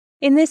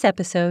In this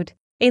episode,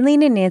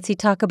 Aileen and Nancy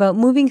talk about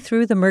moving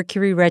through the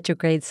Mercury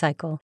retrograde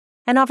cycle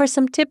and offer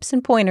some tips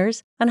and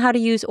pointers on how to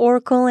use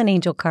Oracle and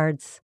Angel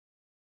cards.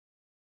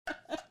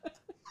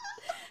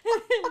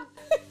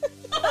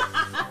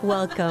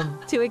 Welcome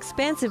to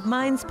Expansive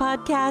Minds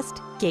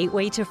Podcast,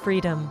 Gateway to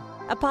Freedom,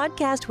 a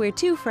podcast where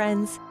two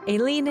friends,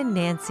 Aileen and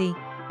Nancy,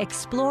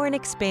 explore and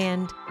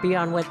expand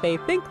beyond what they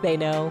think they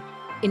know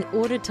in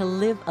order to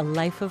live a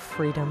life of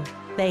freedom.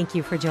 Thank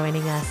you for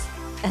joining us,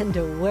 and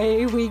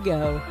away we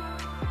go.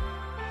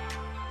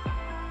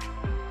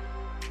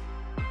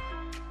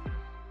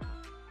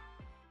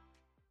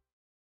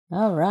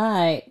 All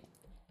right.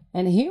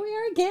 And here we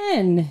are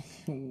again.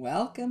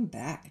 Welcome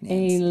back,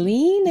 Nancy.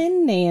 Aileen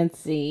and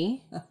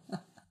Nancy.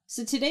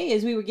 So today,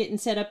 as we were getting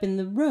set up in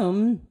the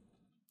room,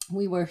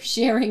 we were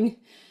sharing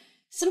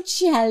some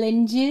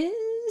challenges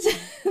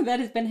that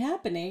has been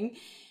happening.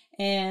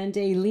 And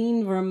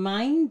Aileen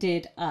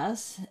reminded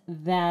us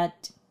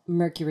that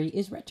Mercury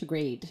is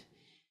retrograde.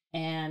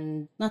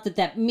 And not that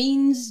that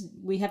means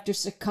we have to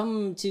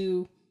succumb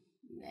to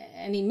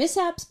any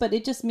mishaps, but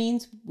it just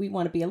means we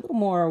want to be a little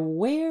more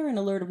aware and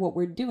alert of what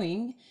we're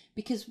doing,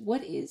 because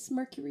what is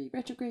Mercury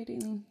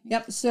retrograding?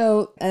 Yep.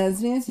 So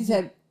as Nancy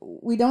said,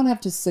 we don't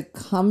have to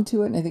succumb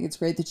to it. And I think it's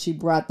great that she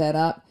brought that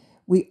up.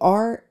 We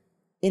are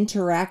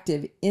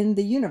interactive in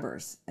the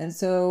universe. And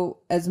so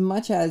as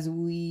much as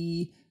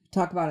we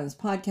talk about in this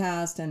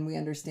podcast and we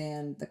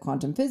understand the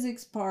quantum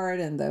physics part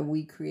and that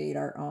we create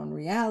our own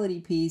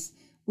reality piece,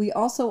 we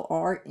also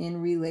are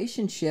in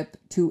relationship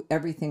to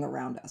everything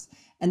around us.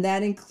 And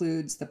that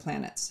includes the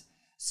planets.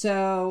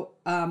 So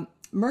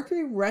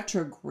Mercury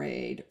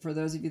retrograde, for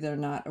those of you that are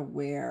not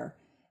aware,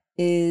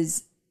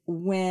 is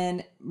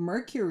when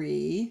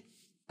Mercury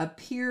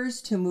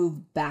appears to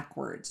move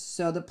backwards.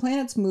 So the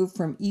planets move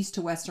from east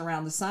to west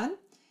around the sun.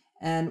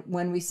 And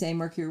when we say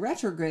Mercury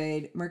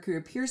retrograde, Mercury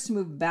appears to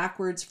move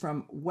backwards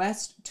from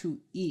west to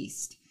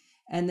east.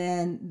 And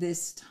then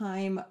this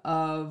time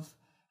of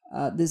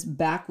this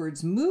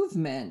backwards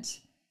movement,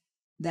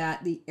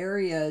 that the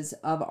areas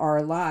of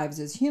our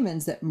lives as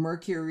humans that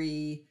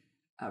Mercury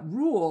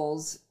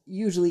rules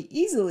usually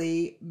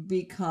easily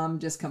become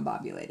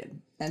discombobulated.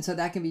 And so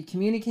that can be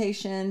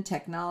communication,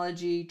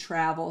 technology,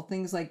 travel,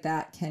 things like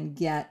that can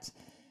get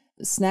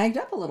snagged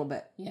up a little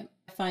bit. Yeah.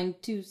 I find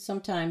too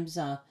sometimes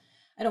I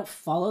don't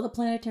follow the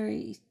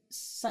planetary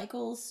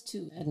cycles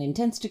to an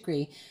intense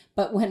degree,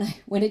 but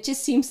when it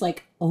just seems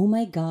like, oh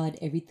my God,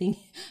 everything,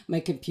 my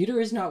computer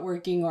is not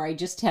working, or I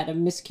just had a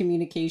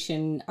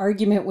miscommunication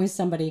argument with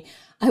somebody,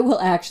 I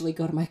will actually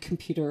go to my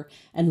computer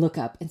and look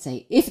up and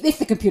say, if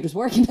the computer's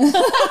working,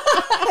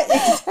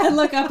 and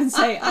look up and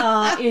say,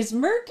 is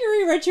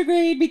Mercury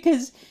retrograde?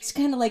 Because it's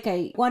kind of like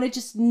I want to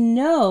just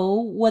know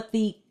what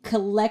the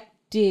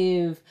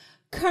collective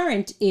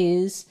current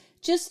is.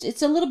 Just,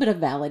 it's a little bit of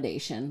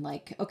validation.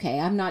 Like, okay,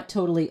 I'm not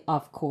totally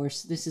off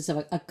course. This is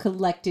a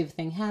collective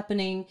thing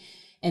happening.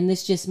 And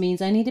this just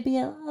means I need to be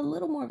a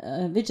little more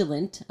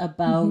vigilant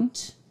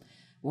about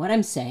what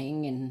I'm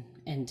saying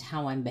and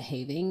how I'm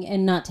behaving,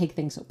 and not take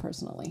things so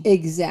personally.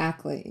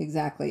 Exactly.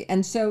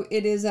 And so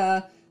it is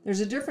there's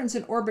a difference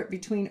in orbit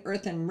between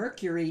Earth and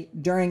Mercury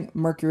during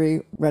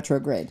Mercury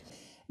retrograde.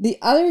 The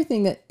other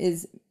thing that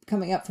is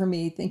coming up for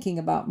me thinking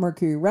about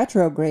Mercury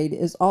retrograde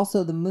is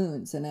also the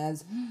moons. And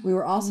as we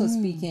were also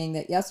speaking,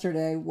 that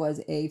yesterday was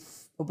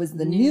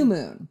the new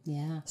moon.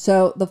 Yeah.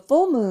 So the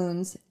full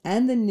moons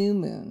and the new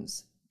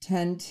moons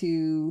tend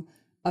to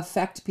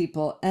affect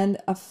people and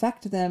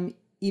affect them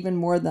even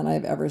more than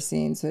I've ever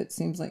seen. So it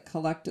seems like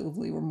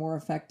collectively we're more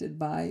affected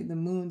by the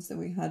moons than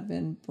we had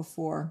been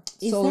before.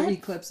 Solar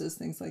eclipses,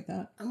 things like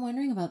that. I'm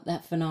wondering about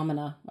that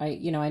phenomena. I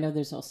know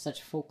there's all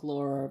such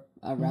folklore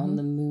around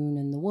the moon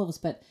and the wolves,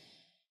 but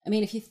I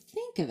mean, if you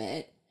think of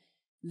it,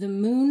 the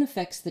moon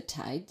affects the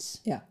tides.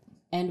 Yeah.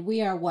 And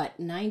we are,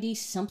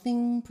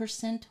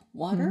 90-something%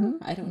 water?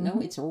 I don't know.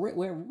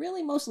 We're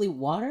really mostly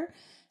water.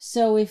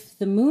 So if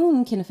the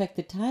moon can affect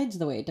the tides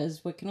the way it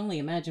does, we can only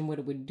imagine what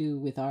it would do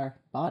with our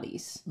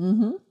bodies.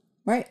 Mm-hmm.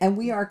 Right. And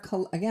we are,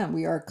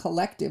 we are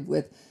collective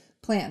with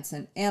plants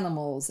and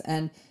animals.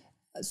 And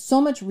so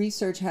much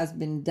research has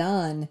been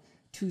done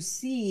to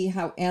see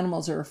how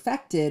animals are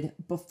affected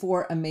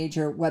before a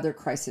major weather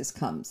crisis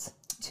comes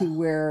to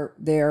where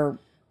their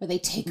they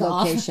take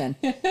location.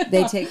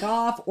 They take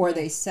off, or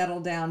they settle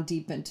down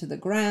deep into the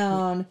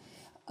ground.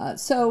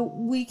 So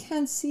we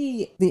can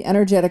see the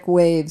energetic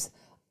waves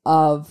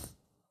of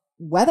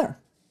weather.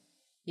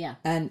 Yeah.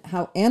 And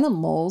how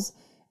animals,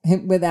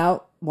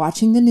 without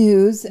watching the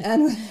news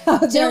and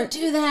don't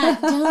do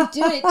that. Don't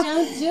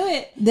do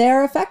it.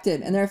 They're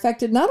affected. And they're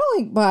affected not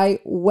only by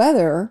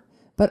weather,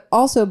 but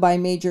also by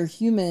major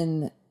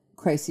human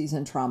crises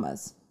and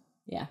traumas.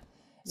 Yeah.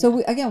 So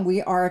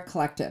we are a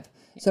collective.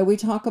 So we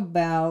talk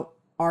about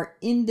our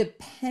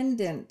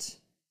independent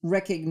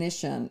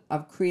recognition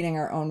of creating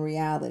our own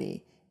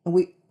reality. And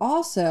we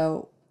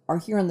also are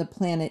here on the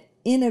planet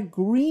in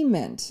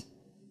agreement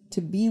to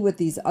be with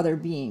these other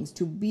beings,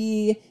 to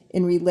be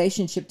in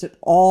relationship to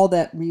all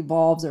that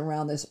revolves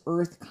around this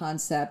earth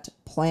concept,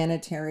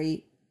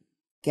 planetary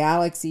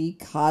galaxy,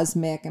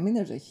 cosmic. I mean,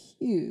 there's a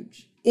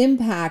huge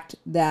impact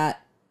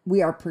that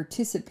we are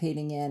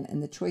participating in,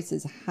 and the choice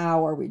is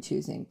how are we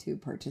choosing to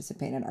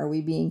participate in? Are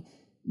we being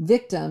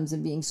victims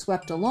and being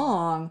swept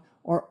along,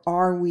 or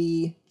are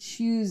we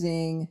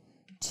choosing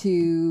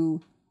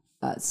to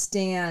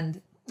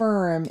stand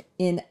firm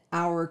in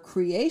our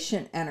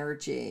creation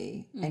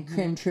energy and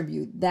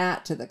contribute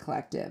that to the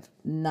collective,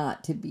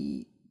 not to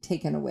be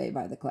taken away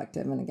by the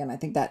collective? And again, I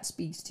think that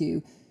speaks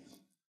to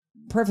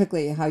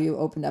perfectly how you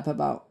opened up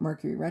about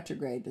Mercury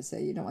retrograde, to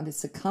say you don't want to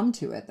succumb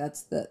to it.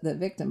 That's the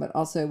victim, but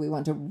also we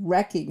want to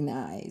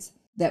recognize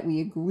that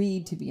we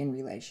agreed to be in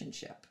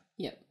relationship.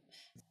 Yep.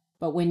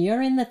 But when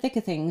you're in the thick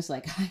of things,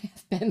 like I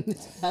have been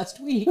this past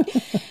week,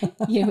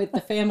 with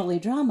the family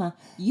drama,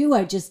 you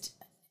are just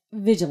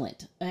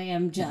vigilant. I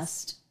am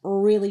just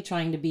really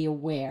trying to be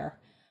aware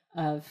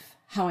of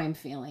how I'm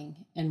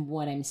feeling and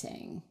what I'm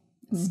saying,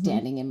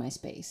 standing in my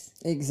space.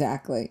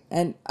 Exactly.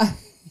 And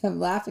I'm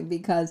laughing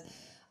because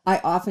I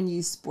often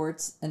use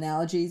sports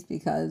analogies,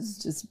 because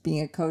just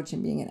being a coach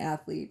and being an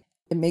athlete,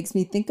 it makes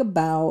me think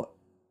about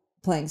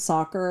playing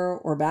soccer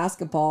or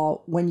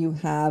basketball when you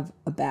have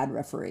a bad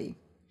referee.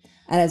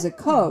 And as a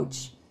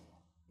coach,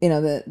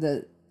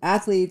 the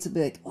athletes will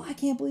be like, oh, I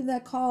can't believe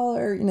that call,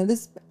 or,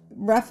 this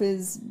ref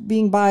is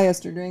being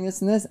biased or doing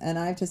this and this. And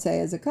I have to say,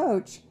 as a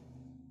coach,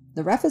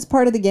 the ref is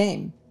part of the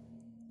game.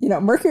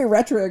 Mercury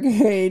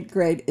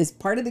retrograde is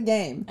part of the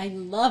game. I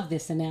love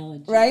this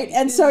analogy. Right?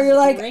 And so you're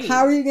like,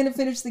 how are you going to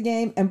finish the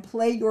game and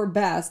play your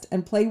best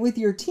and play with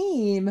your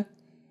team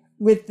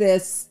with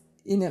this,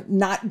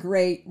 not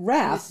great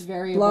ref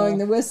blowing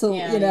the whistle,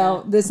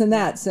 this and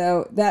that.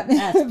 So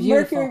that's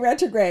Mercury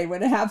retrograde,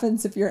 when it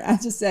happens, I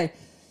just say,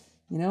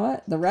 you know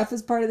what? The ref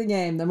is part of the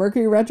game. The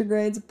Mercury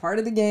retrograde's a part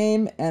of the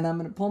game, and I'm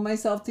going to pull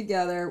myself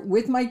together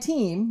with my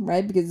team,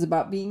 right? Because it's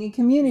about being a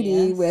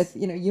community with,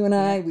 you and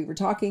I, we were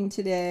talking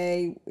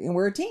today, and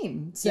we're a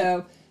team.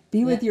 So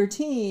be with your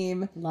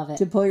team. Love it.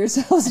 To pull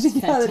yourselves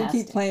together to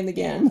keep playing the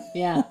game.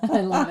 Yeah,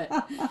 I love it.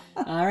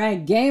 All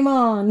right, game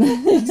on.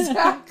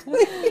 Exactly.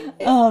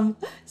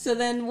 So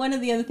then one of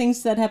the other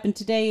things that happened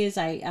today is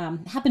I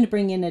happened to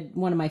bring in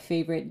one of my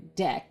favorite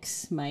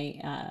decks,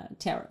 my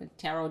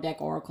tarot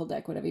deck, oracle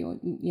deck, whatever you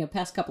want.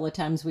 Past couple of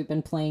times we've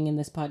been playing in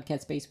this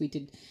podcast space, we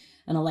did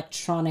an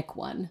electronic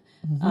one.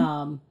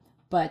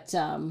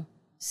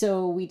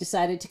 So we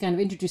decided to kind of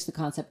introduce the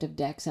concept of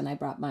decks, and I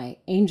brought my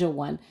angel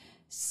one.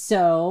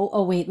 So,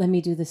 wait, let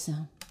me do the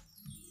sound.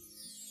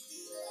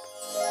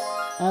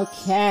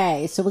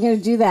 Okay, so we're going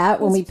to do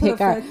that when we pick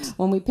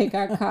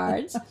our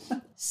cards.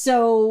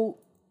 So,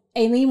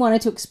 Aileen wanted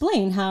to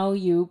explain how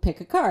you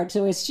pick a card.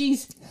 So as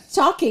she's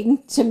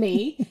talking to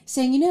me,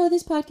 saying,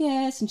 this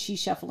podcast, and she's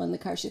shuffling the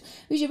cards,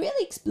 we should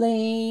really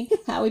explain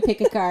how we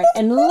pick a card.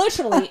 And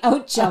literally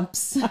out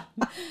jumps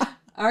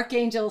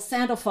Archangel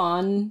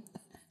Sandalphon.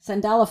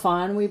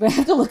 We would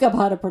have to look up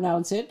how to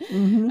pronounce it.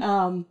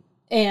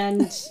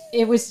 And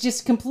it was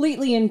just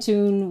completely in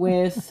tune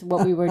with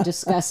what we were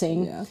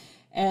discussing. Yeah.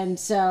 And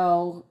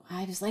so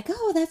I was like,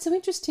 oh, that's so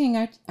interesting,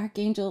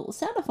 Archangel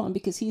Sandalphon,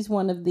 because he's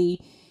one of the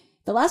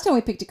last time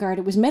we picked a card,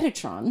 it was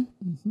Metatron.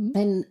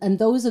 And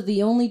those are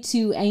the only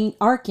two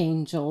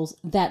archangels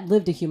that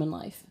lived a human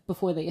life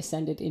before they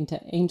ascended into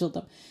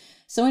angeldom.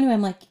 So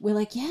anyway, we're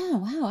like, yeah,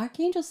 wow,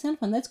 Archangel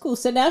Sandalphon, that's cool.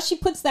 So now she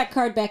puts that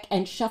card back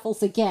and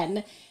shuffles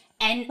again.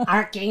 And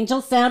Archangel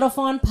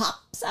Sandalphon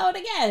pops out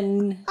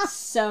again.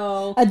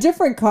 So a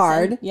different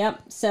card.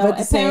 Yep. So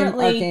but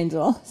apparently, same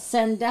Archangel.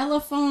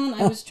 Sandalphon.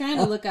 I was trying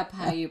to look up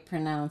how you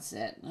pronounce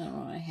it.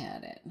 Oh, I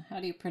had it. How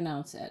do you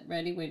pronounce it?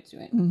 Ready? Wait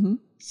to it.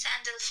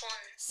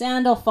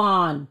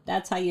 Sandalphon.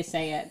 That's how you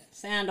say it.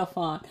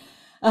 Sandalphon.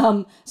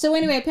 So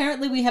anyway,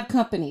 apparently we have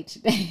company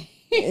today.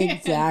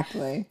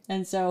 Exactly.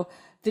 And so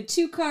the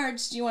two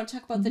cards, do you want to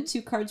talk about the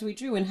two cards we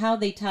drew and how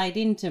they tied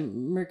into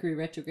Mercury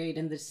retrograde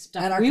and the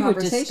stuff we were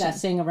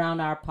discussing around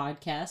our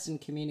podcast and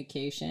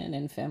communication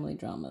and family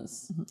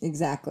dramas?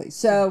 Exactly.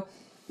 So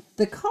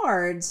the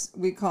cards,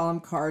 we call them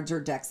cards or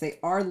decks. They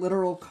are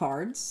literal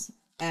cards,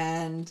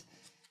 and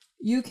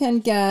you can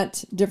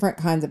get different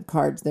kinds of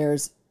cards.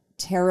 There's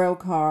tarot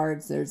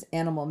cards, there's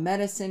animal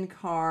medicine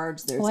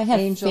cards, there's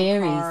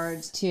angel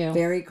cards, too.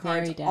 Fairy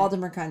cards, all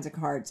different kinds of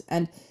cards.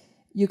 And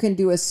you can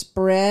do a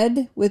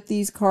spread with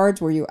these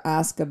cards where you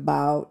ask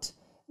about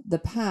the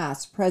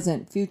past,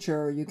 present,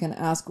 future. You can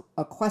ask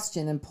a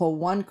question and pull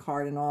one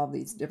card in all of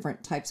these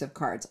different types of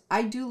cards.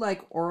 I do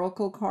like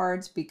oracle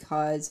cards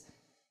because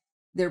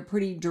they're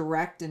pretty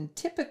direct, and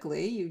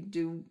typically you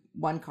do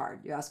one card.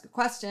 You ask a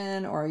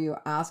question or you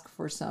ask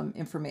for some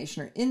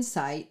information or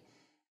insight,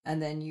 and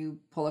then you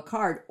pull a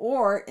card.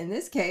 Or in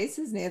this case,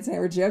 as Nancy and I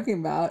were joking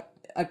about,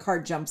 a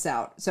card jumps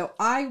out. So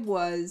I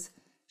was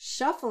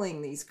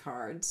shuffling these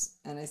cards,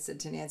 and I said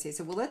to Nancy, I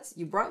said, well,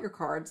 you brought your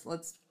cards,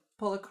 let's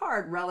pull a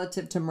card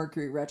relative to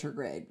Mercury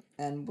retrograde,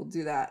 and we'll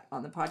do that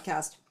on the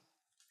podcast.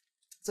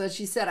 So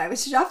she said, I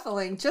was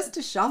shuffling just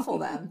to shuffle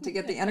them to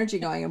get the energy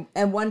going.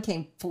 And one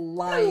came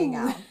flying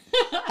out.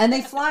 And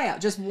they fly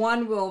out. Just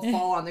one will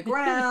fall on the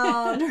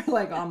ground or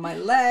like on my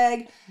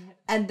leg.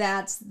 And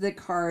that's the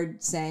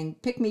card saying,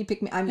 pick me,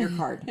 I'm your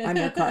card. I'm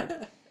your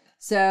card.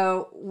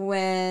 So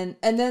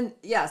and then,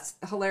 yes,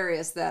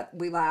 hilarious that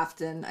we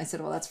laughed and I said,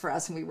 well, that's for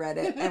us. And we read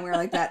it and we were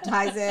like, that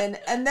ties in.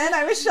 And then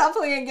I was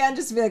shuffling again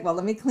just to be like, well,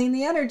 let me clean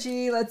the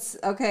energy.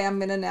 I'm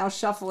going to now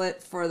shuffle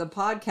it for the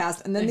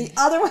podcast. And then the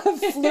other one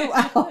flew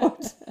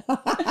out.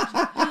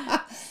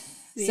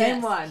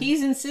 Same one.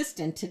 He's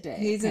insistent today.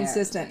 He's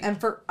insistent.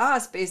 And for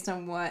us, based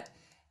on what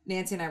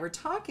Nancy and I were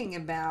talking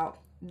about,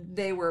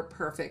 they were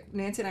perfect.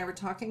 Nancy and I were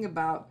talking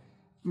about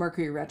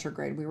Mercury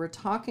retrograde. We were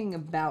talking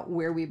about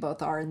where we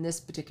both are in this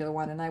particular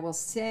one. And I will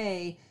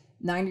say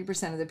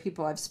 90% of the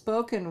people I've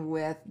spoken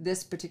with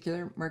this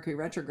particular Mercury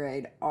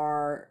retrograde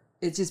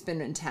it's just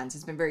been intense.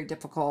 It's been very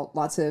difficult.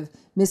 Lots of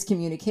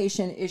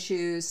miscommunication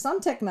issues, some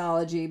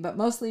technology, but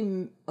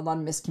mostly a lot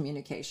of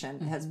miscommunication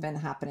has been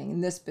happening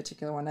in this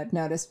particular one. I've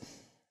noticed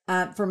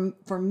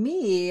for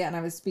me, and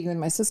I was speaking with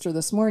my sister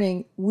this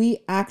morning, we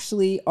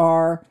actually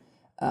are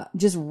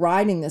just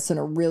riding this in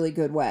a really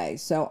good way.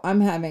 So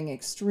I'm having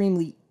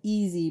extremely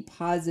easy,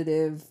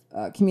 positive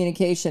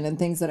communication, and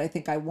things that I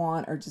think I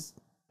want are just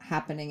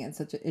happening in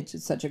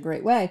such a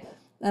great way.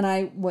 And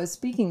I was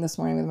speaking this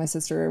morning with my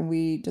sister, and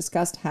we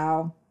discussed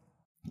how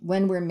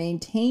when we're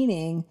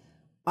maintaining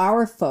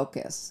our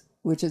focus,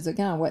 which is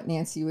again what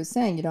Nancy was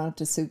saying, you don't have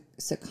to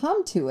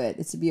succumb to it.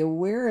 It's to be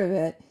aware of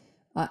it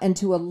and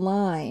to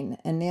align.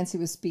 And Nancy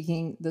was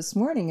speaking this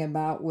morning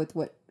about with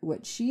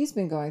what she's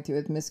been going through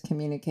with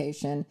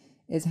miscommunication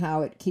is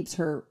how it keeps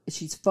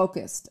she's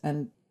focused,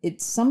 and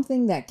it's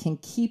something that can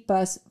keep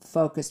us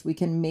focused. We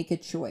can make a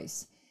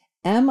choice.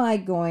 Am I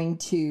going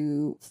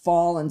to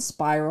fall and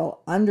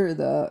spiral under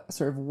the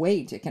sort of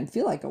weight? It can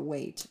feel like a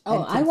weight.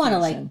 Oh, I want to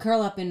like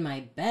curl up in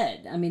my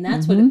bed. I mean,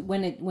 that's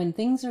when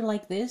things are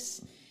like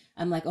this,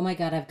 I'm like, oh my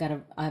God, I've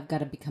got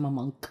to become a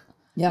monk.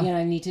 Yeah.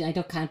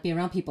 Can't be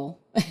around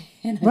people.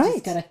 And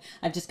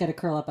I've just got to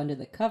curl up under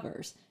the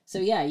covers. So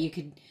yeah, you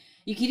could,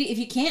 if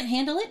you can't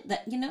handle it,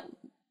 that,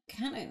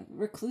 kind of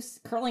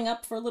recluse, curling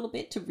up for a little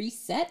bit to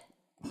reset.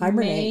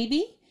 Hibernate.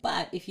 Maybe.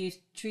 But if you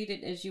treat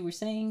it, as you were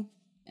saying,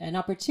 an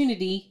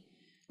opportunity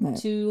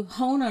to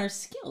hone our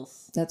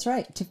skills. That's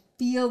right. To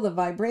feel the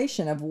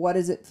vibration of what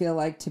does it feel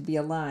like to be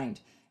aligned.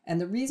 And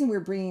the reason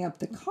we're bringing up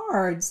the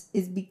cards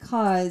is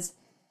because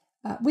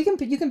you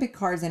can pick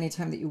cards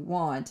anytime that you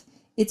want.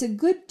 It's a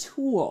good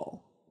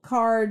tool.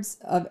 Cards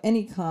of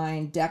any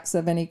kind, decks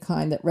of any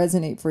kind that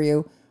resonate for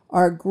you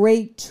are a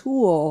great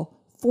tool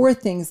for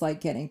things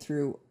like getting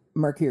through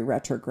Mercury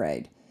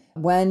retrograde.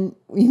 When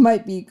you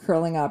might be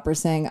curling up or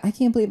saying, I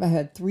can't believe I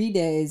had 3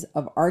 days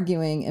of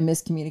arguing and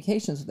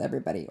miscommunications with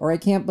everybody, or I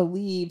can't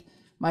believe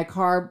my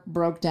car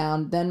broke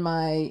down, then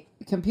my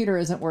computer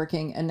isn't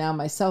working, and now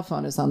my cell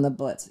phone is on the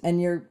blitz,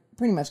 and you're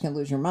pretty much going to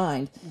lose your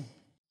mind.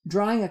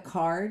 Drawing a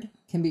card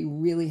can be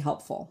really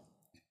helpful.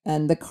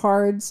 And the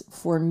cards,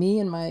 for me,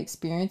 in my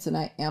experience, and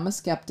I am a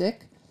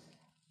skeptic,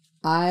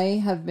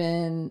 I've had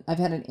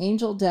an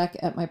angel deck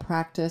at my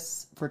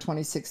practice for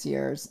 26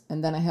 years.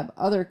 And then I have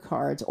other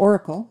cards,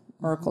 Oracle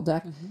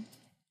deck. Mm-hmm.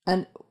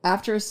 And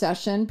after a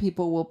session,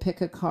 people will pick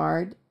a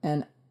card.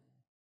 And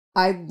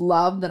I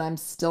love that I'm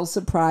still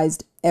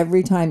surprised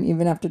every time,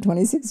 even after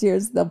 26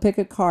 years, they'll pick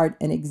a card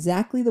and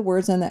exactly the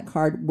words on that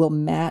card will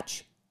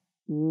match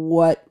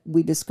what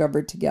we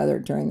discovered together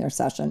during their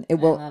session. It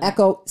will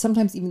echo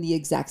sometimes even the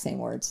exact same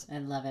words. I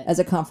love it. As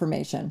a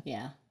confirmation.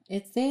 Yeah.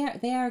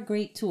 They are a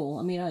great tool.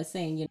 I mean, I was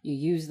saying you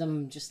use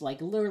them just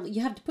like literally.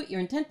 You have to put your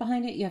intent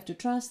behind it. You have to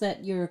trust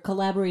that you're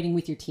collaborating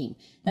with your team.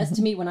 That's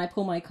to me, when I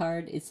pull my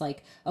card, it's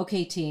like,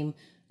 okay, team,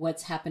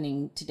 what's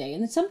happening today?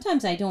 And then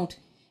sometimes I don't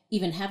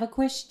even have a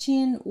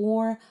question,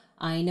 or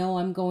I know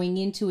I'm going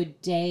into a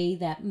day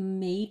that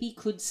maybe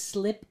could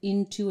slip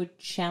into a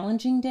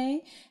challenging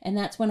day. And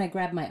that's when I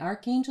grab my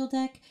Archangel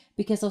deck,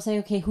 because I'll say,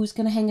 okay, who's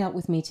going to hang out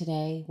with me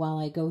today while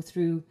I go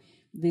through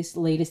this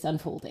latest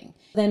unfolding.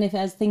 Then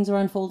as things are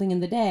unfolding in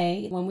the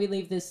day, when we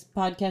leave this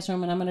podcast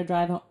room and I'm going to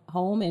drive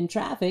home in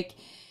traffic,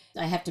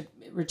 I have to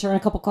return a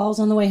couple calls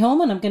on the way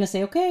home, and I'm going to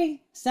say,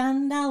 okay,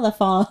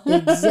 Sandalafon.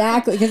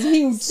 Exactly, because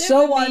he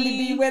so wanted to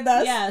be with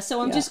us. Yeah,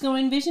 so I'm just going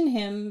to envision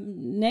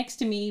him next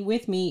to me,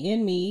 with me,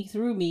 in me,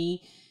 through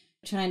me,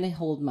 trying to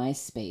hold my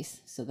space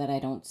so that I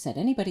don't set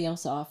anybody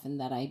else off, and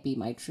that I be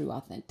my true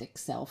authentic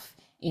self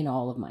in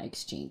all of my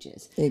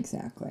exchanges.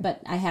 Exactly.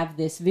 But I have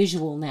this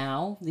visual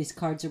now. These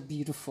cards are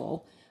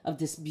beautiful, of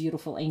this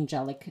beautiful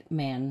angelic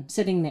man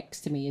sitting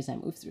next to me as I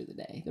move through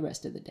the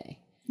rest of the day.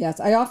 Yes,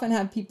 I often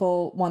have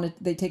people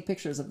they take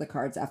pictures of the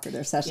cards after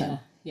their session.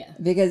 Yeah.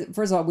 Because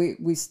first of all,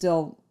 we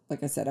still,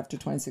 like I said, after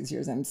 26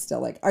 years, I'm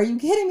still like, are you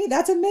kidding me?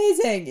 That's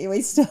amazing. And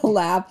we still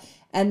laugh,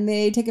 and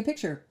they take a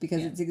picture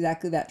because it's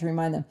exactly that, to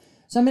remind them.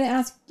 So I'm going to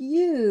ask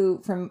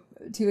you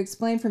to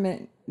explain for a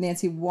minute,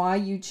 Nancy, why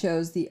you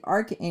chose the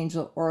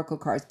Archangel Oracle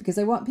cards, because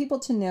I want people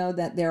to know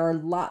that there are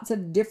lots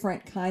of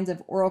different kinds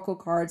of Oracle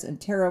cards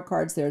and tarot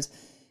cards. There's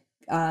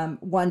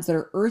ones that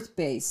are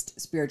earth-based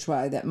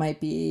spirituality that might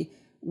be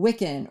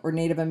Wiccan or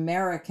Native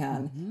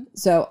American.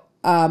 So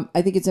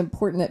I think it's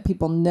important that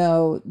people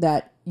know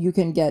that you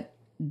can get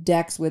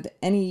decks with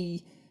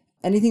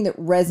anything that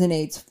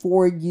resonates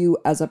for you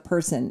as a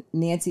person.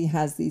 Nancy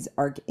has these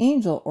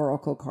Archangel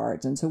Oracle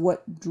cards. And so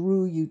what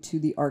drew you to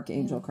the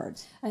Archangel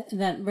cards?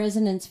 That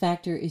resonance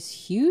factor is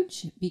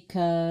huge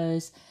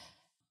because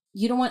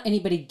you don't want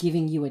anybody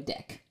giving you a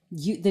deck.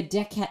 The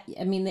deck,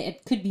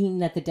 it could mean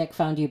that the deck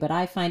found you, but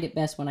I find it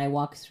best when I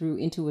walk through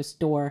into a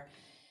store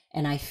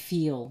and I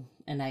feel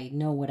and I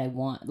know what I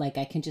want. Like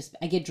I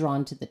get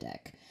drawn to the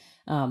deck.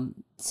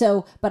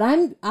 But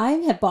I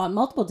have bought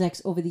multiple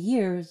decks over the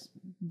years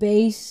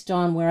based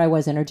on where I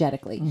was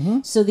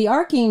energetically. So the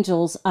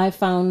Archangels I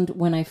found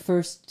when I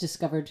first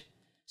discovered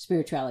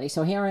spirituality.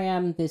 So here I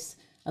am, this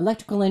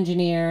electrical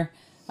engineer,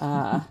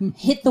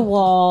 hit the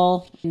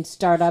wall in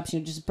startups,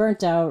 just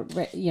burnt out,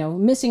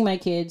 missing my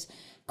kids,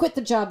 quit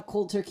the job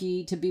cold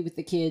turkey to be with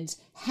the kids,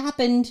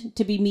 happened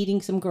to be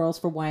meeting some girls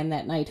for wine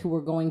that night who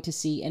were going to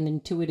see an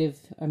intuitive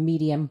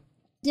medium.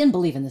 Didn't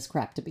believe in this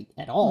crap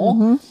at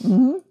all.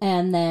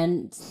 And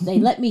then they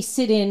let me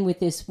sit in with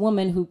this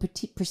woman who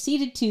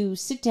proceeded to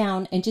sit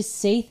down and just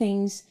say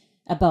things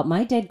about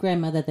my dead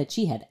grandmother that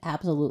she had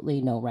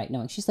absolutely no right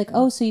knowing. She's like,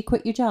 oh, so you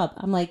quit your job.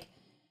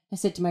 I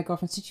said to my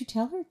girlfriends, did you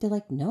tell her? They're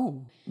like,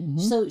 no.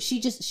 So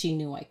she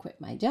knew I quit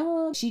my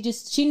job. She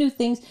knew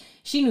things.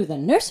 She knew the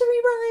nursery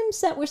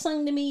rhymes that were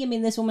sung to me.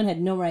 This woman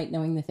had no right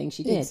knowing the things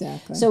she did.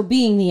 Exactly. So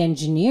being the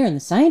engineer and the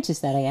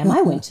scientist that I am,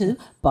 I went to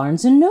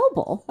Barnes &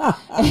 Noble.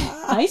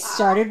 I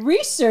started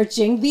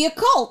researching the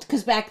occult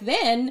because back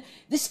then,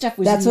 this stuff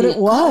was That's in what the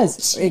it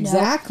was. occult,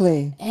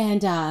 Exactly.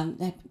 And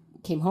I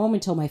came home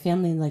and told my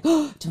family, and like,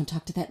 oh, don't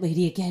talk to that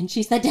lady again.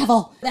 She's the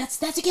devil.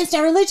 That's against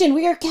our religion.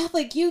 We are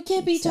Catholic. You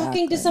can't be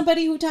talking to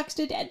somebody who talks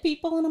to dead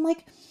people. And I'm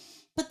like,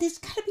 but there's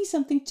got to be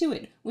something to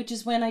it, which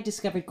is when I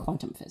discovered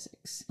quantum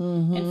physics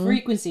and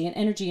frequency and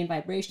energy and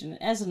vibration.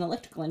 And as an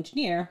electrical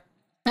engineer,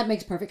 that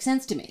makes perfect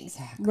sense to me.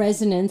 Exactly.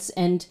 Resonance,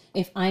 and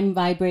if I'm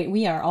vibrating,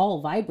 we are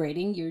all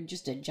vibrating. You're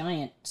just a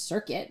giant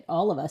circuit,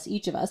 all of us,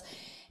 each of us.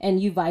 And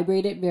you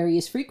vibrate at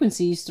various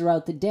frequencies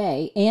throughout the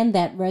day. And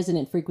that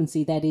resonant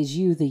frequency, that is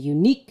you, the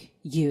unique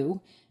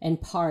you,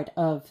 and part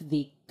of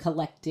the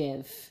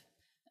collective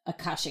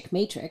Akashic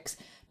matrix.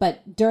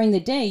 But during the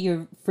day,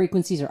 your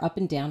frequencies are up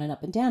and down and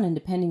up and down. And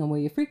depending on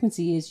where your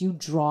frequency is, you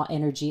draw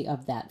energy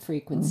of that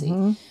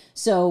frequency.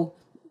 So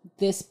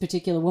this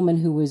particular woman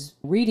who was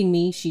reading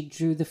me, she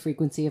drew the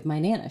frequency of my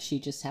Nana. She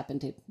just happened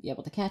to be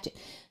able to catch it.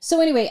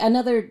 So anyway,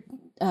 another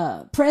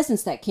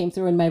presence that came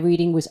through in my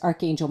reading was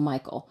Archangel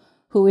Michael,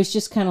 who is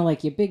just kind of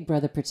like your big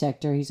brother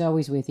protector. He's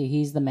always with you.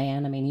 He's the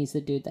man. He's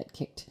the dude that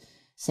kicked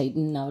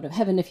Satan out of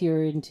heaven, if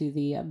you're into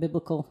the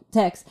biblical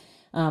text.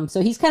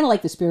 So he's kind of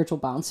like the spiritual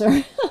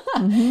bouncer.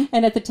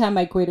 And at the time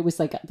I quit, it was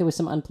like there was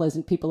some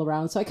unpleasant people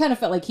around. So I kind of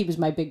felt like he was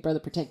my big brother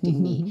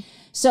protecting me.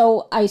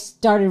 So I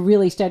started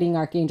really studying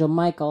Archangel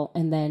Michael,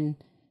 and then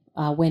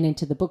went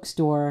into the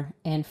bookstore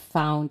and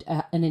found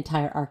an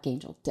entire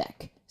Archangel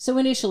deck. So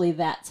initially,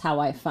 that's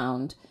how I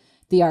found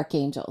the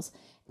Archangels.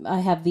 I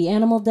have the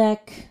animal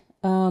deck.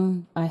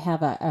 I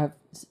have a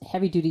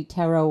heavy-duty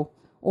tarot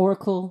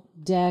oracle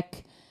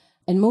deck.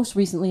 And most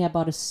recently, I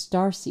bought a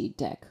starseed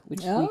deck,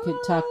 which we could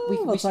talk.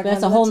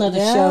 That's a whole nother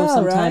show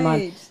sometime on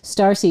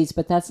starseeds,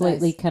 but that's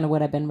lately kind of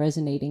what I've been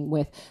resonating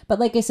with. But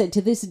like I said,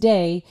 to this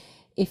day,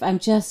 if I'm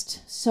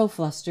just so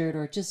flustered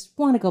or just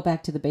want to go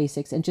back to the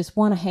basics and just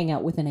want to hang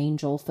out with an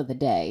angel for the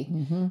day,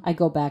 I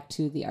go back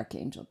to the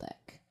Archangel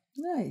deck.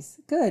 Nice.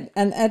 Good.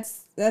 And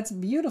that's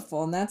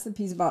beautiful. And that's the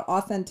piece about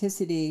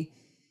authenticity.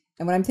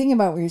 And what I'm thinking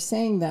about when you're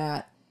saying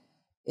that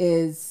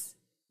is,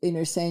 and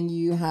you're saying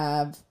you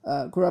have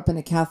grew up in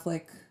a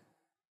Catholic,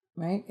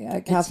 right? A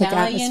Catholic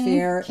Italian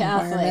atmosphere,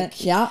 Catholic.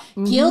 environment. Yeah.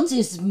 Guilt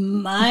is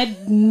my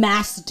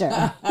master.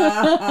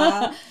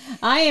 I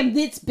am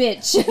this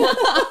bitch.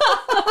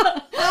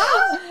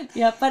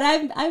 Yeah, but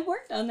I've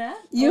worked on that.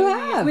 You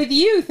have. With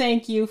you.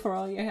 Thank you for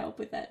all your help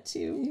with that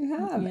too. You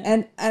have. Yeah.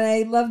 And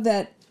I love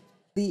that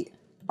the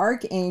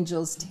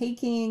archangels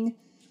taking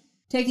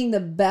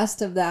the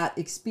best of that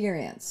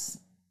experience.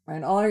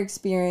 Right? All our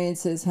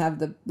experiences have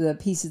the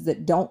pieces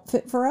that don't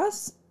fit for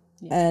us.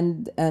 Yeah.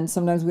 And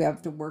sometimes we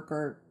have to work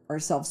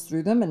ourselves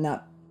through them and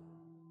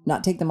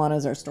not take them on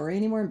as our story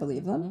anymore and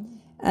believe them. Mm-hmm.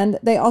 And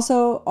they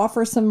also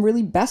offer some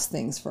really best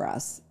things for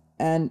us.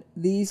 And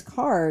these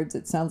cards,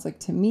 it sounds like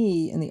to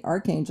me, and the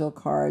Archangel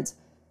cards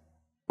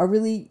are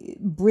really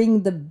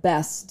bring the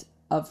best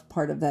of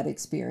part of that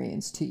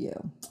experience to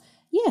you.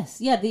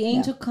 Yes, yeah, the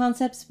angel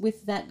concepts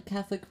with that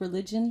Catholic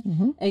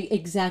religion,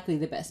 exactly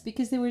the best.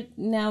 Because there were,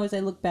 now as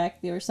I look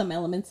back, there are some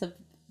elements of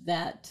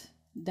that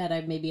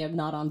I maybe am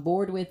not on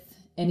board with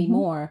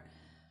anymore,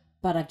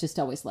 but I've just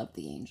always loved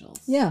the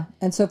angels. Yeah,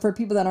 and so for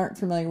people that aren't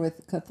familiar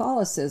with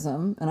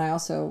Catholicism, and I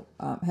also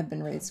have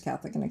been raised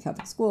Catholic in a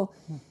Catholic school,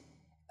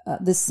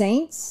 the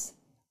saints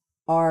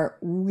are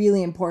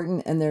really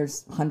important, and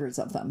there's hundreds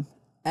of them.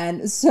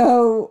 And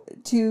so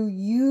to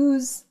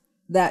use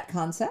that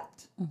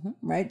concept,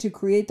 right? To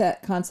create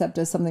that concept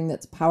as something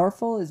that's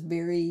powerful is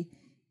very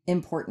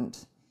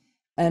important.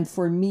 And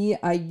for me,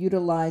 I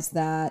utilize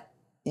that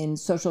in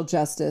social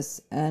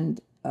justice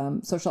and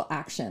social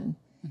action.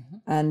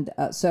 And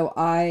so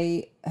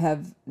I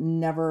have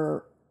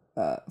never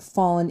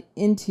fallen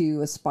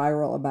into a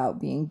spiral about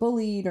being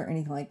bullied or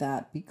anything like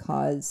that,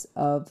 because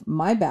of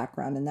my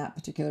background in that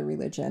particular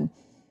religion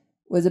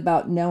was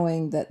about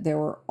knowing that there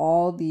were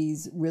all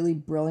these really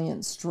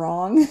brilliant,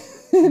 strong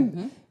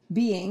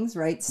beings,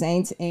 right?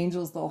 Saints,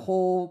 angels, the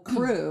whole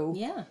crew.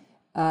 Yeah.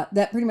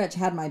 That pretty much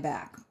had my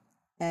back.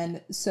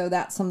 And so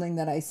that's something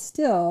that I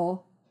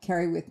still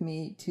carry with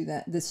me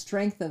to the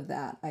strength of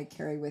that I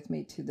carry with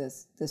me to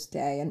this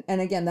day.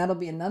 And again, that'll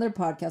be another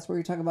podcast where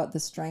we talk about the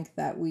strength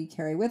that we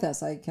carry with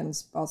us.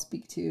 I'll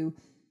speak to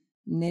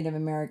Native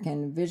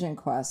American vision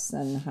quests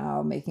and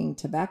how making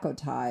tobacco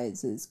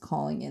ties is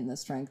calling in the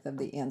strength of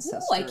the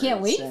ancestors. Oh, I can't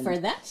wait for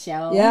that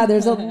show. Yeah,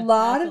 there's a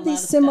lot of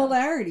these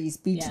similarities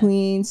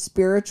between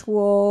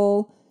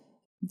spiritual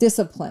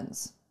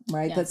disciplines,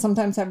 right? Yeah. That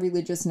sometimes have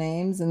religious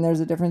names, and there's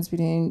a difference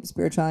between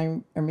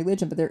spirituality and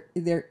religion, but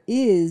there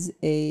is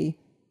a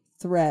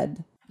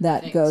thread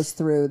that goes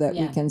through that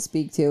we can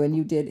speak to. And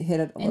you did hit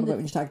it a little bit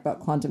when you talked about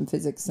quantum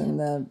physics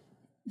and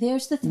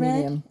there's the thread.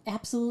 Medium.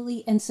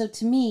 Absolutely. And so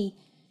to me,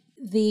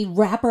 the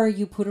wrapper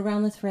you put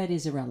around the thread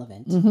is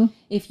irrelevant.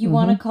 If you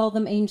want to call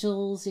them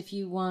angels,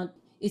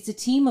 it's a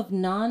team of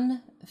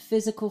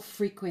non-physical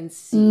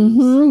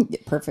frequencies.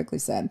 Perfectly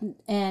said.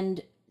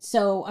 And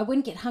so I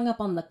wouldn't get hung up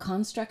on the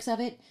constructs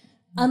of it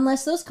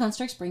unless those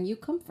constructs bring you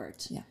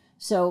comfort. Yeah.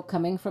 So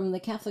coming from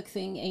the Catholic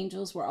thing,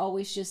 angels were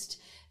always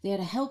just there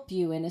to help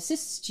you and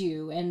assist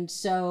you. And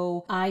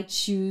so I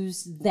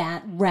choose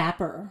that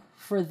wrapper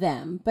for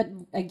them. But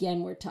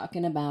again, we're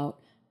talking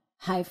about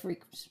high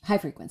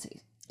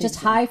frequency.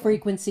 Just high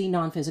frequency,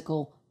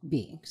 non-physical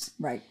beings.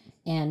 Right.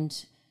 And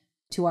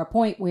to our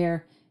point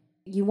where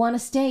you want to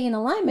stay in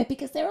alignment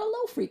because there are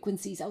low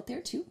frequencies out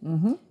there too.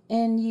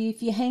 And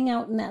if you hang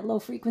out in that low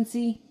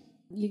frequency,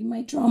 you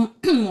might draw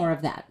more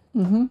of that.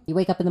 You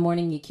wake up in the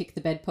morning, you kick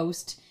the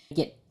bedpost, you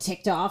get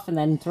ticked off, and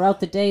then throughout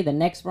the day, the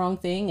next wrong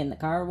thing, and the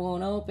car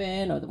won't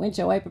open, or the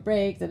windshield wiper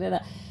breaks,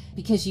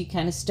 because you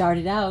kind of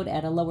started out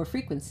at a lower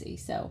frequency.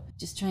 So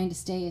just trying to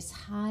stay as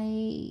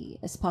high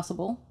as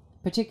possible.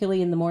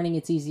 Particularly in the morning,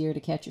 it's easier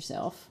to catch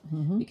yourself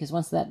because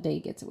once that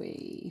day gets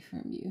away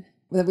from you.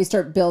 That we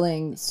start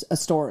building a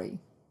story.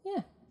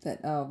 Yeah. That,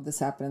 oh, this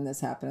happened and this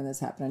happened and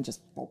this happened and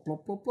just blop,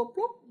 blop, blop, blop,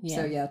 blop. Yeah.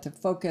 So yeah, to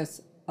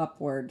focus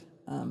upward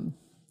in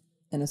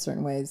a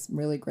certain way is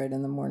really great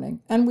in the morning.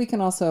 And we can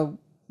also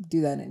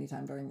do that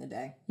anytime during the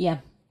day. Yeah.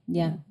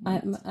 Yeah.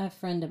 A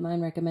friend of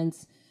mine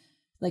recommends,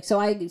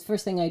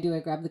 first thing I do, I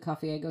grab the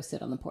coffee, I go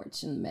sit on the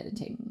porch and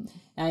meditate.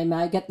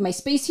 I got my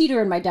space heater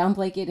and my down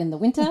blanket in the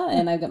winter,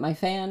 and I've got my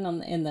fan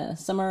in the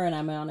summer, and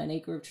I'm on an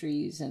acre of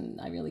trees,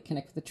 and I really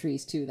connect with the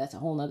trees too. That's a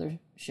whole nother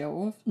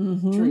show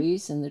of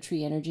trees and the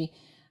tree energy.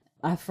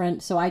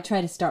 So I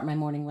try to start my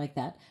morning like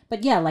that.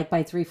 But yeah, like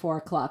by 3-4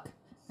 o'clock,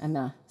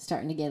 I'm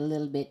starting to get a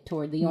little bit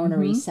toward the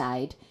ornery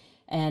side,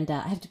 and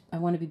I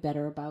want to be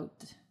better about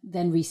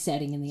then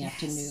resetting in the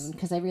afternoon,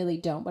 because I really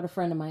don't, but a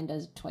friend of mine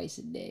does it twice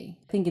a day.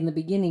 I think in the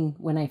beginning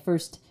when it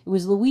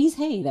was Louise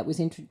Hay that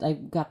was I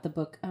got the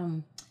book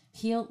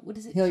Heal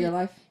Your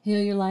Life.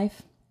 Heal Your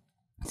Life.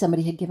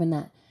 Somebody had given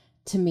that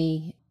to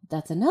me.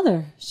 That's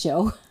another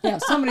show. Yeah,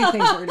 so many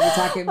things we're going to be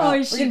talking about.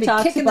 We're going to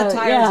be kicking the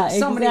tires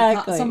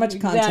of so much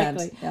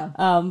content.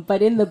 Yeah.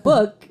 But in the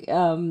book,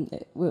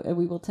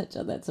 we will touch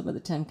on that some of the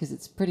time because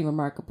it's pretty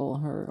remarkable.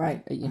 Her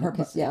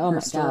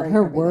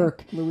her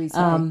work. Louise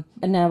Hay.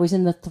 And I was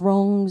in the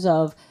throes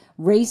of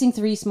raising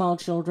 3 small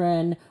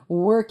children,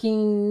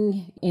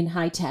 working in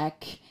high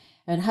tech,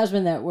 and a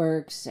husband that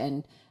works,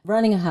 and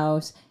running a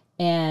house,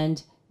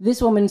 and this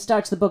woman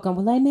starts the book on,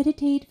 well, I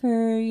meditate for,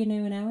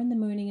 an hour in the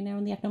morning, an hour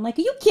in the afternoon. I'm like,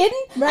 are you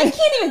kidding? Right. I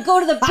can't even go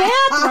to the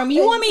bathroom.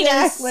 You want me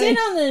to sit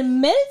on and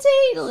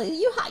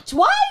meditate?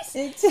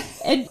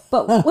 Twice?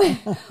 But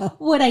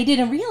what I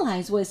didn't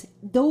realize was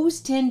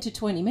those 10 to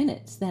 20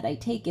 minutes that I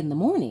take in the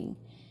morning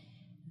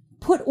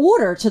put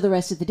order to the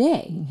rest of the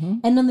day.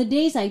 And on the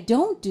days I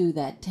don't do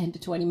that 10 to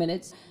 20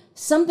 minutes,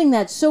 something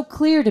that's so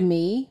clear to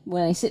me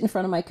when I sit in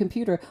front of my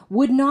computer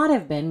would not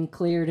have been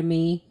clear to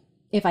me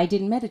if I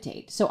didn't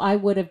meditate. So I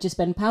would have just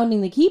been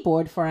pounding the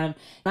keyboard for an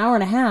hour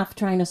and a half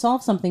trying to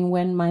solve something.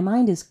 When my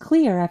mind is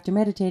clear after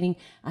meditating,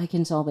 I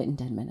can solve it in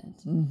 10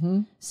 minutes.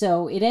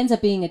 So it ends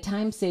up being a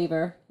time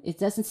saver. It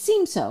doesn't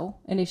seem so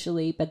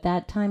initially, but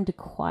that time to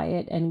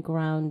quiet and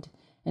ground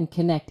and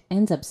connect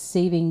ends up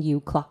saving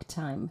you clock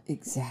time the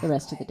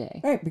rest of the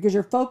day. Right, because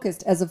you're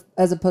focused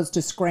as opposed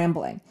to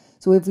scrambling.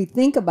 So if we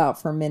think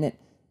about for a minute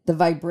the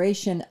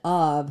vibration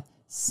of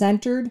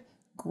centered,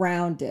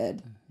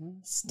 grounded,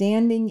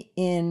 standing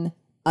in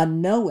a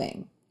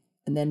knowing,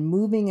 and then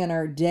moving in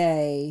our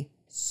day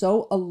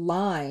so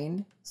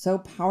aligned, so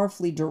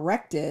powerfully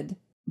directed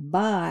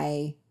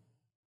by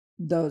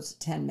those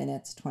 10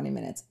 minutes, 20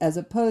 minutes, as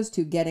opposed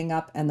to getting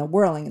up and the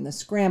whirling and the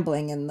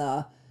scrambling and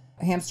the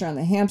hamster on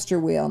the hamster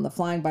wheel and the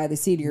flying by the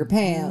seat of your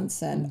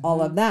pants and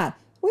all of that.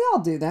 We all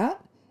do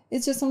that.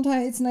 It's just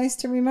sometimes it's nice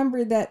to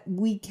remember that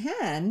we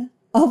can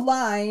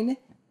align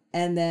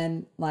and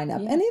then line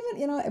up. And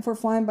even, if we're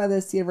flying by the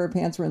seat of our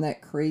pants, we're in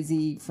that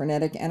crazy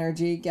frenetic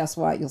energy. Guess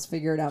what? You'll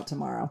figure it out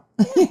tomorrow.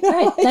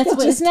 Right.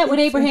 Isn't that what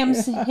Abraham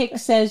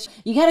Hicks says?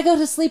 You got to go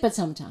to sleep at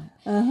some time.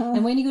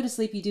 And when you go to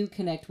sleep, you do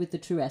connect with the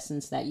true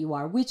essence that you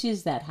are, which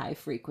is that high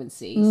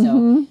frequency.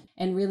 So,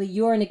 and really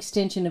you're an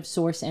extension of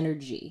source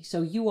energy.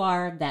 So you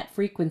are that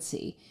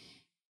frequency,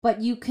 but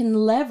you can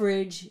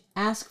leverage,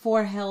 ask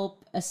for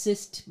help,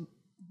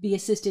 be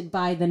assisted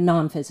by the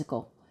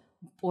non-physical,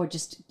 or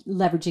just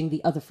leveraging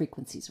the other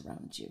frequencies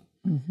around you.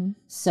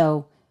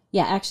 So,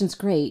 yeah, action's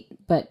great,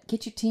 but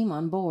get your team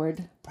on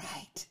board,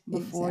 Right.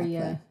 before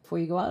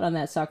you go out on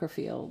that soccer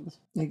field.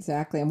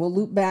 Exactly. And we'll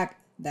loop back.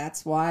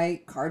 That's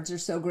why cards are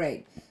so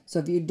great. So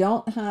if you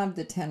don't have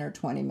the 10 or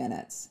 20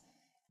 minutes,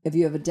 if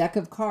you have a deck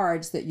of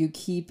cards that you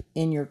keep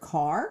in your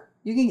car,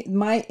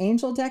 my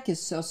angel deck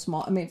is so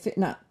small. I mean,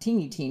 not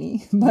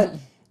teeny, but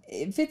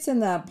it fits in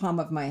the palm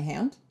of my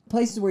hand.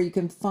 Places where you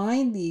can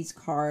find these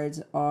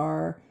cards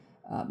are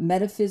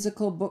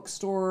metaphysical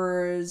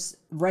bookstores,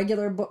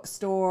 regular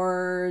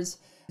bookstores.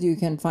 You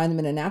can find them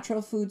in a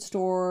natural food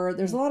store.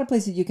 There's a lot of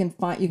places you can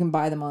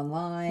buy them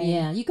online.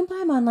 Yeah, you can buy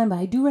them online, but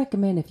I do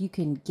recommend if you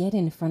can get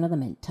in front of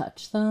them and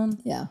touch them.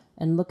 Yeah.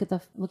 And look at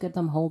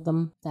them, hold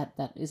them.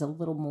 That is a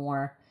little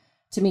more,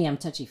 to me, I'm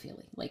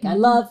touchy-feely. Like, I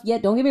love,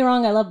 don't get me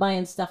wrong, I love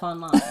buying stuff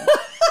online.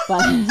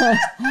 But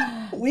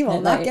we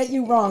will not get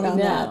you wrong on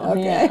that.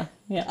 Okay.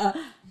 Yeah.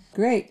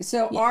 Great.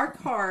 So our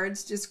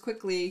cards, just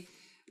quickly,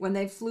 when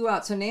they flew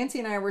out, so Nancy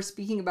and I were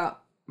speaking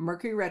about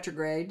Mercury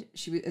retrograde.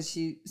 As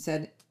she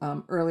said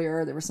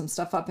earlier, there was some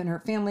stuff up in her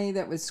family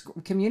that was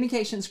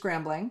communication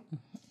scrambling.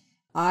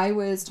 I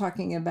was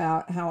talking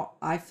about how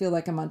I feel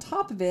like I'm on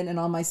top of it and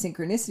all my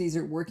synchronicities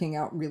are working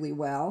out really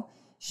well.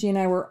 She and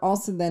I were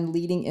also then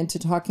leading into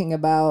talking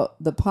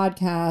about the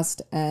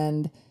podcast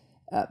and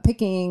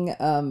picking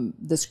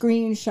the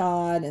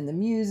screenshot and the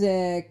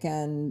music,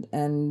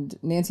 and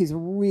Nancy's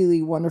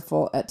really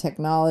wonderful at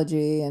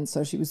technology, and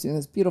so she was doing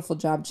this beautiful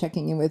job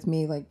checking in with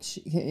me, like,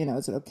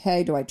 is it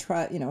okay? Do I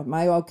try? Am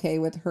I okay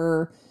with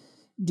her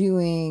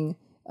doing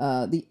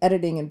the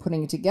editing and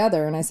putting it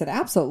together? And I said,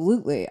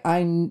 absolutely.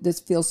 This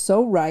feels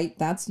so right.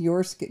 That's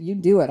you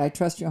do it. I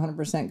trust you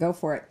 100%. Go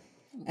for it.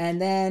 And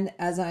then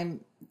as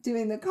I'm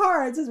doing the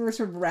cards, as we're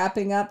sort of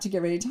wrapping up to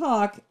get ready to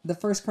talk, the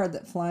first card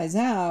that flies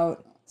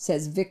out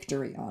says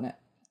victory on it.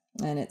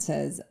 And it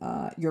says,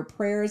 your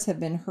prayers have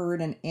been heard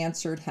and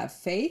answered. Have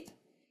faith,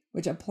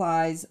 which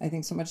applies, I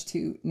think, so much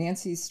to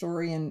Nancy's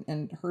story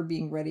and her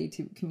being ready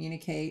to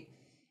communicate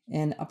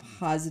in a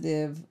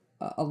positive,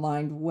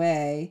 aligned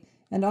way.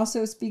 And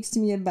also speaks to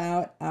me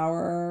about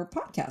our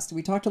podcast.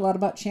 We talked a lot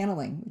about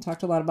channeling. We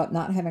talked a lot about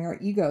not having our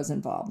egos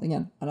involved.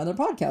 Again, another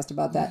podcast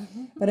about that,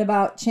 but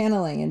about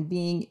channeling and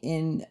being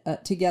in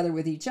together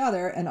with each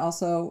other, and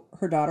also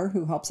her daughter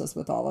who helps us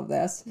with all of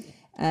this,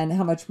 and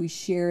how much we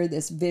share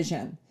this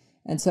vision.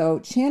 And so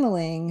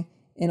channeling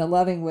in a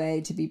loving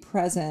way to be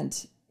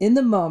present in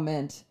the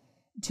moment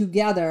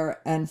together,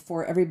 and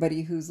for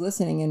everybody who's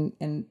listening,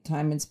 and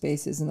time and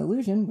space is an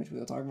illusion, which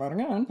we'll talk about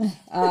again.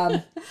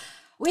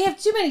 We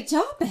have too many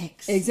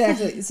topics.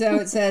 Exactly. So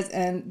it says,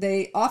 and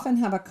they often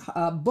have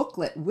a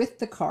booklet with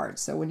the card.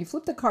 So when you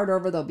flip the card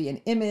over, there'll be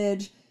an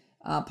image,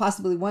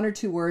 possibly one or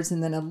two words,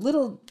 and then a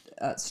little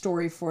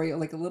story for you,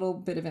 like a little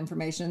bit of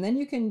information. And then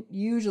you can,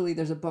 usually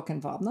there's a book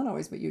involved, not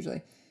always, but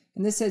usually.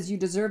 And this says, you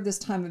deserve this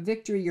time of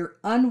victory. Your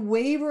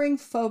unwavering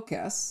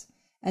focus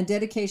and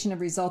dedication have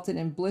resulted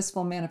in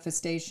blissful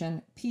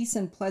manifestation. Peace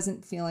and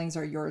pleasant feelings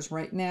are yours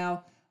right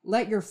now.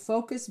 Let your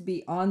focus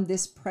be on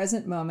this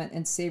present moment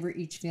and savor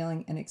each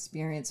feeling and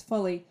experience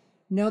fully.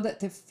 Know that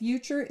the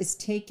future is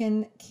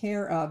taken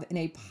care of in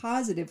a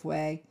positive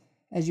way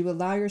as you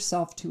allow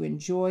yourself to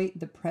enjoy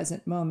the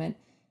present moment.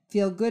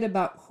 Feel good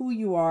about who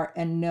you are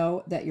and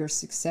know that your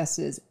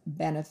successes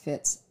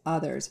benefits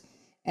others.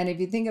 And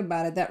if you think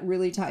about it, that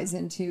really ties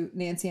into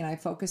Nancy and I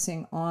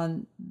focusing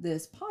on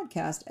this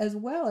podcast, as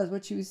well as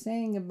what she was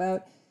saying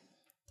about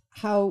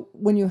how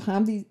when you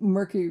have these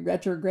Mercury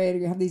retrograde or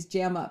you have these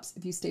jam ups,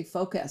 if you stay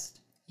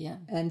focused. Yeah.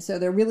 And so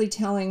they're really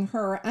telling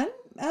her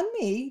and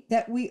me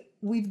that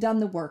we've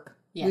done the work.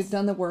 Yes. We've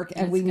done the work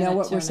and we know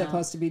what we're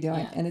supposed to be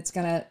doing, and it's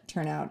going to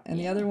turn out. And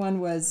the other one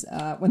was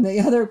when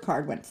the other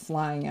card went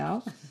flying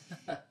out,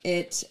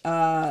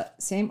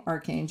 same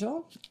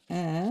archangel,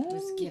 and it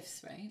was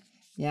gifts, right?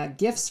 Yeah.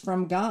 Gifts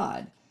from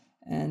God.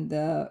 And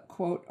the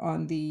quote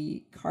on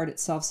the card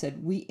itself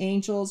said, we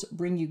angels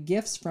bring you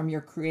gifts from your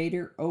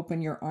creator.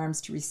 Open your arms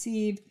to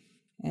receive.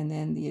 And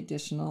then the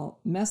additional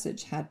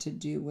message had to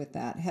do with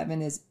that.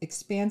 Heaven is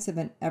expansive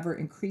and ever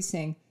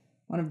increasing.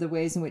 One of the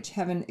ways in which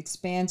heaven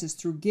expands is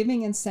through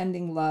giving and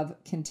sending love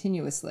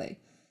continuously.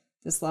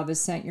 This love is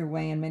sent your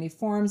way in many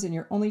forms, and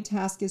your only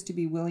task is to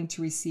be willing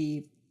to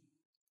receive.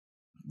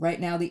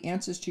 Right now, the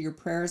answers to your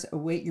prayers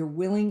await your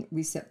willing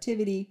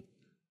receptivity.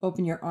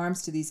 Open your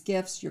arms to these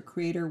gifts. Your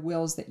creator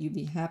wills that you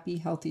be happy,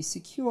 healthy,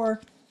 secure.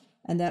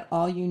 and that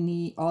all your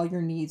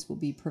needs will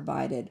be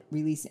provided.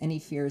 Release any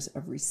fears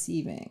of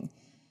receiving.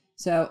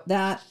 So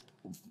that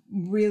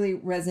really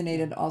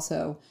resonated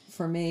also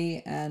for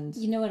me. And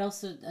you know what?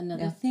 Also,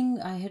 another thing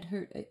I had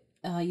heard,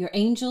 your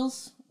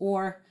angels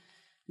or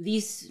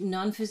these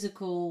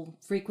non-physical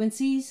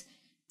frequencies,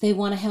 they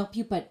want to help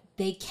you, but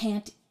they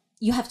can't.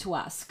 You have to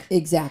ask.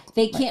 Exactly.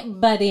 They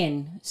can't butt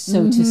in,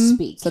 so to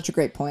speak. Such a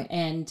great point.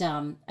 And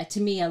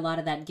to me, a lot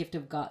of that gift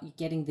of God,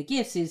 getting the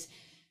gifts is,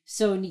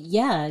 so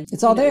yeah.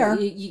 It's all there.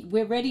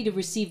 We're ready to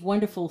receive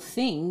wonderful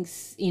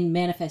things in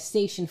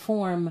manifestation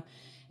form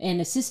and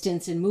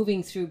assistance and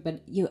moving through,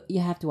 but you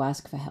have to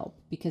ask for help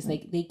because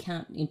they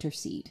can't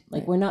intercede.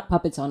 Like we're not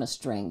puppets on a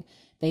string.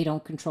 They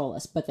don't control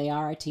us, but they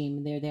are a team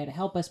and they're there to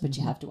help us, but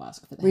you have to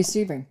ask for that.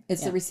 Receiving.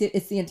 It's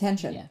it's the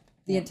intention. Yeah.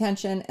 The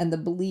intention and the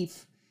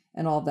belief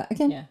and all of that.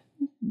 Again, Yeah.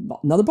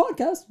 another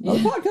podcast.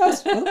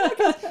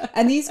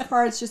 And these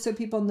cards, just so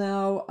people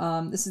know,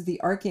 this is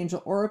the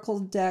Archangel Oracle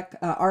deck,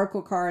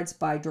 Oracle cards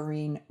by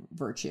Doreen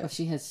Virtue. Oh,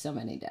 she has so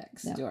many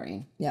decks,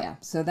 Doreen. Yeah.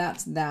 So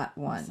that's that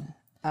one.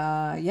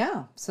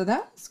 So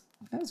that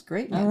was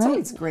great, man. All It's right.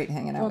 always great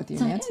hanging out with you,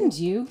 Nancy.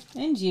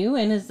 And you,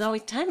 and as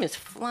always, time is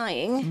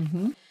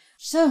flying.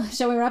 So,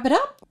 shall we wrap it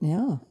up?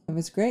 Yeah, it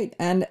was great.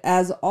 And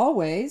as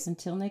always,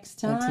 Until next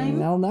time.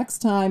 until next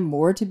time,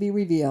 more to be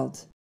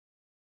revealed.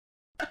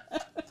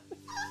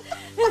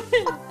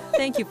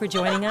 Thank you for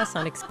joining us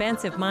on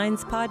Expansive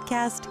Minds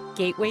podcast,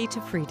 Gateway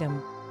to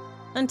Freedom.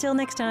 Until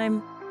next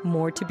time,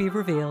 more to be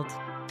revealed.